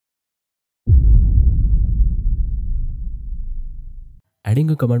Adding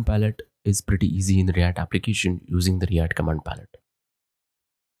a command palette is pretty easy in the React application using the React command palette.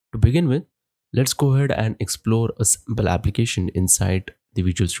 To begin with, let's go ahead and explore a simple application inside the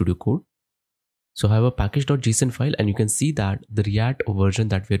Visual Studio Code. So I have a package.json file, and you can see that the React version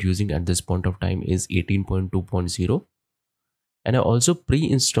that we're using at this point of time is 18.2.0. And I also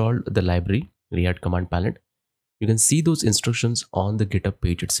pre-installed the library React command palette. You can see those instructions on the GitHub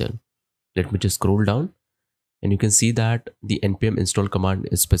page itself. Let me just scroll down, and you can see that the npm install command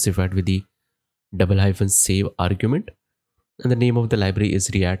is specified with the --save argument, and the name of the library is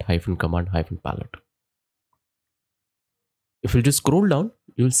react-command-palette. If you just scroll down,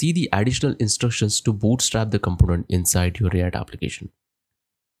 you will see the additional instructions to bootstrap the component inside your React application.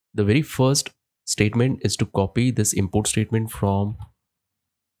 The very first statement is to copy this import statement from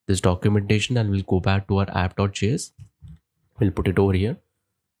this documentation, and we'll go back to our app.js. We'll put it over here.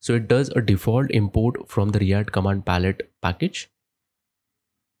 So it does a default import from the React command palette package.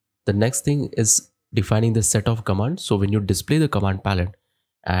 The next thing is defining the set of commands. So when you display the command palette,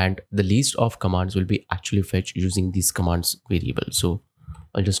 and the list of commands will be actually fetched using these commands variable. So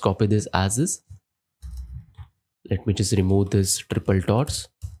I'll just copy this as is. Let me just remove this triple dots,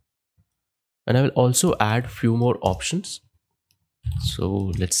 and I will also add few more options.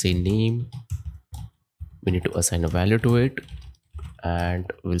 So let's say name, we need to assign a value to it,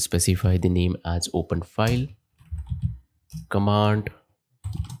 and we'll specify the name as open file. Command,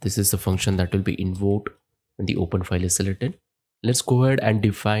 this is the function that will be invoked when the open file is selected. Let's go ahead and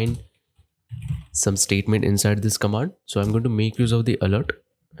define some statement inside this command. So I'm going to make use of the alert,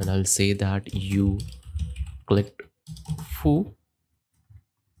 and I'll say that you clicked foo,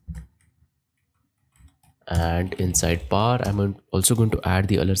 and inside bar I'm also going to add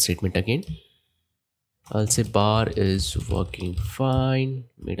the alert statement again. I'll say bar is working fine,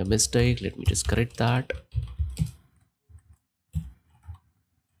 made a mistake, let me just correct that.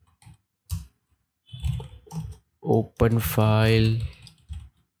 Open file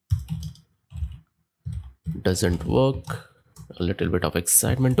doesn't work, a little bit of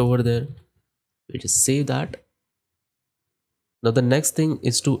excitement over there. We just save that. Now the next thing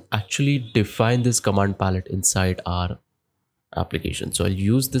is to actually define this command palette inside our application. So I'll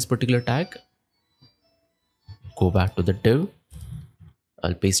use this particular tag, go back to the div,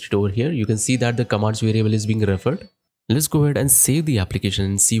 I'll paste it over here. You can see that the commands variable is being referred. Let's go ahead and save the application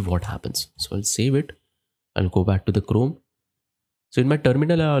and see what happens. So I'll save it. I'll go back to the Chrome. So in my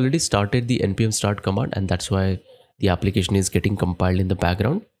terminal, I already started the npm start command, and that's why the application is getting compiled in the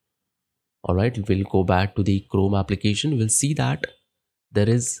background. All right, we'll go back to the Chrome application. We'll see that there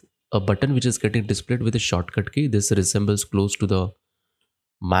is a button which is getting displayed with a shortcut key. This resembles close to the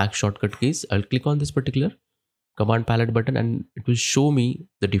Mac shortcut keys. I'll click on this particular command palette button, and it will show me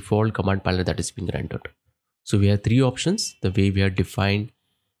the default command palette that is being rendered. So we have three options, the way we are defined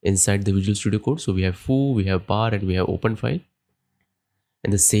inside the Visual Studio Code. So we have foo, we have bar, and we have open file.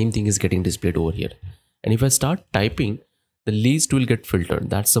 And the same thing is getting displayed over here. And if I start typing, the list will get filtered.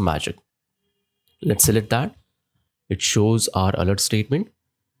 That's the magic. Let's select that. It shows our alert statement.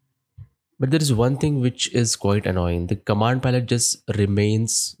 But there is one thing which is quite annoying. The command palette just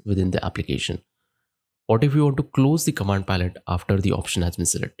remains within the application. What if we want to close the command palette after the option has been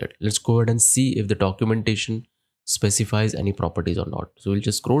selected? Let's go ahead and see if the documentation specifies any properties or not. So we'll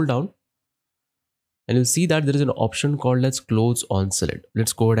just scroll down, and you'll see that there is an option called let's close on select.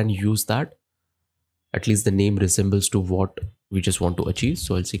 Let's go ahead and use that. At least the name resembles to what we just want to achieve.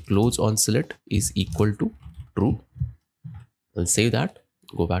 So I'll say close on select is equal to true. I'll save that,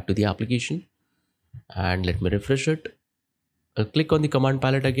 go back to the application, and let me refresh it. I'll click on the command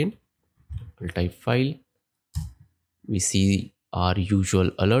palette again. I'll type file. We see our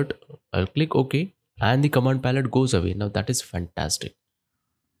usual alert. I'll click OK, and the command palette goes away. Now that is fantastic.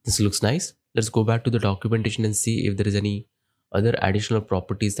 This looks nice. Let's go back to the documentation and see if there is any other additional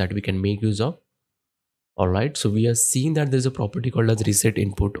properties that we can make use of. All right, so we are seeing that there's a property called as reset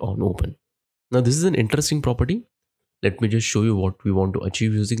input on open. Now this is an interesting property. Let me just show you what we want to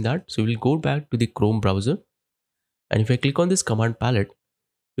achieve using that. So we'll go back to the Chrome browser, and if I click on this command palette,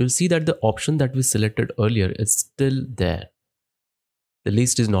 you'll see that the option that we selected earlier is still there. The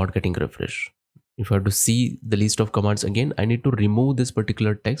list is not getting refreshed. If I have to see the list of commands again, I need to remove this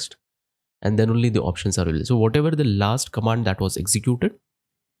particular text, and then only the options are available. So whatever the last command that was executed,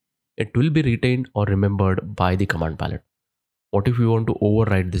 it will be retained or remembered by the command palette. What if we want to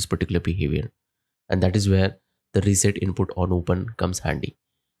override this particular behavior? And that is where the reset input on open comes handy.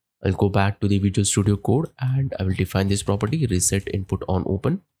 I'll go back to the Visual Studio Code, and I will define this property reset input on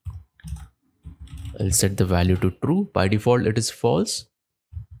open. I'll set the value to true. By default, it is false.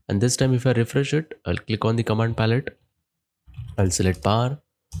 And this time if I refresh it, I'll click on the command palette. I'll select bar.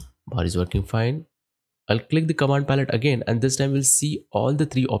 Bar is working fine. I'll click the command palette again, and this time we'll see all the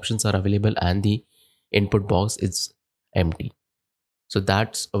three options are available and the input box is empty. So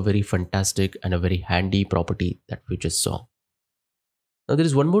that's a very fantastic and a very handy property that we just saw. Now there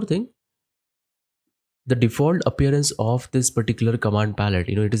is one more thing. The default appearance of this particular command palette,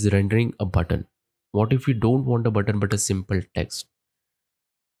 it is rendering a button. What if we don't want a button but a simple text?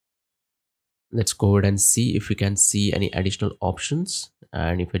 Let's go ahead and see if we can see any additional options.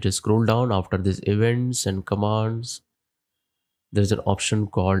 And if I just scroll down after this events and commands, there's an option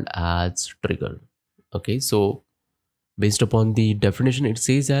called as trigger. Okay, so based upon the definition, it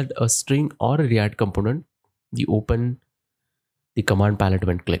says that a string or a React component, the open the command palette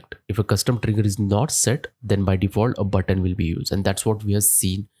when clicked. If a custom trigger is not set, then by default a button will be used, and that's what we have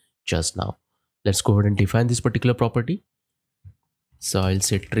seen just now. Let's go ahead and define this particular property. So I'll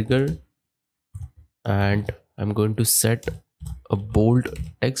say trigger, and I'm going to set a bold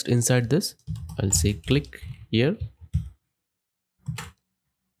text inside this. I'll say click here.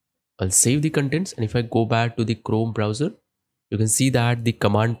 I'll save the contents, and if I go back to the Chrome browser, you can see that the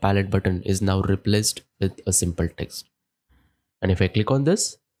command palette button is now replaced with a simple text. And if I click on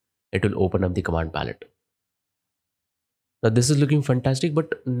this, it will open up the command palette. Now this is looking fantastic,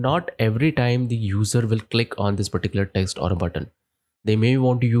 but not every time the user will click on this particular text or a button. They may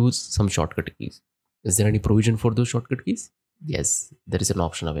want to use some shortcut keys. Is there any provision for those shortcut keys? Yes, there is an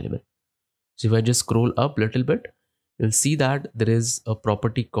option available. So if I just scroll up a little bit, you'll see that there is a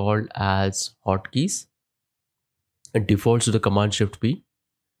property called as hotkeys. It defaults to the command shift P.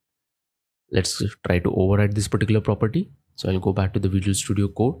 Let's try to override this particular property. So I'll go back to the Visual Studio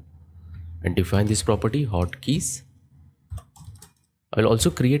Code and define this property hotkeys. I'll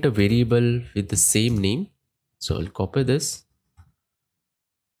also create a variable with the same name. So I'll copy this.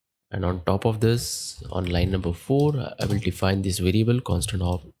 And on top of this, on line number 4, I will define this variable constant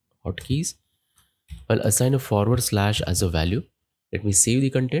of hotkeys. I'll assign a forward slash as a value. Let me save the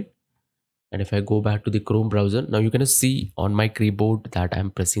content. And if I go back to the Chrome browser, now you can see on my keyboard that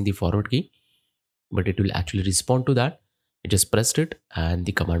I'm pressing the forward key, but it will actually respond to that. I just pressed it and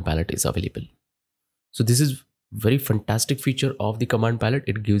the command palette is available. So this is very fantastic feature of the command palette.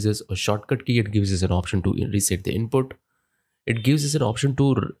 It gives us a shortcut key. It gives us an option to reset the input. It gives us an option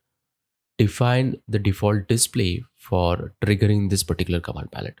to define the default display for triggering this particular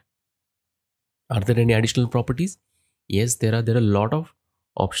command palette. Are there any additional properties? Yes, there are a lot of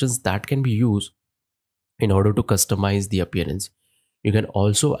options that can be used in order to customize the appearance. You can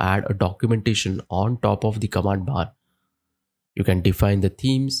also add a documentation on top of the command bar. You can define the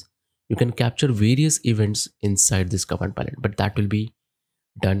themes. You can capture various events inside this command palette, but that will be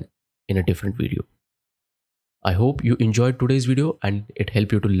done in a different video. I hope you enjoyed today's video and it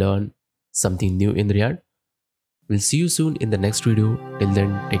helped you to learn something new in React. We'll see you soon in the next video. Till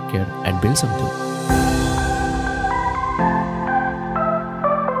then, take care and build something.